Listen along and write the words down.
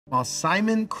while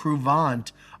Simon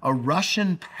Kruvant, a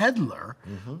Russian peddler,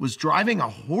 was driving a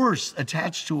horse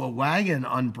attached to a wagon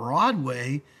on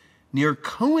Broadway near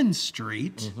Cohen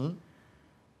Street.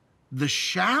 The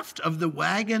shaft of the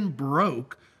wagon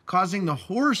broke, causing the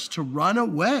horse to run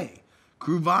away.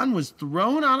 Kruvant was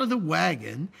thrown out of the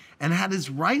wagon and had his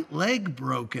right leg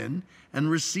broken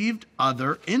and received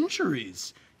other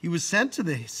injuries. He was sent to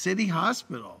the city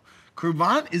hospital.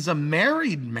 Kruvant is a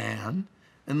married man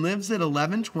and lives at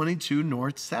 1122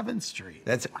 North 7th Street.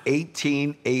 That's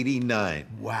 1889.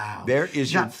 Wow. There is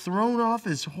he got thrown off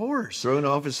his horse. Thrown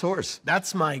off his horse.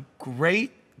 That's my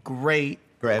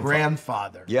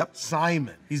great-great-grandfather. Yep.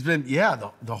 Simon. He's been,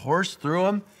 the horse threw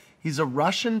him. He's a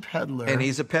Russian peddler. And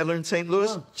he's a peddler in St.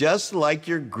 Louis, just like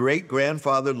your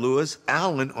great-grandfather Louis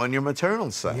Allen on your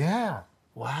maternal side. Yeah.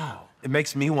 Wow. It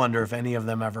makes me wonder if any of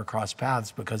them ever crossed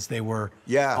paths because they were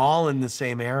Yeah. all in the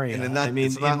same area. And I mean,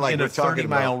 it's not like in we're a talking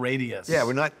 30-mile about, radius. Yeah,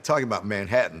 we're not talking about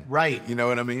Manhattan. Right. You know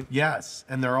what I mean? Yes,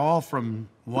 and they're all from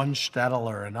one shtetl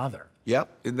or another. Yep.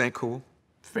 Isn't that cool?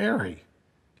 Very.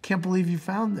 Can't believe you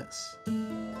found this.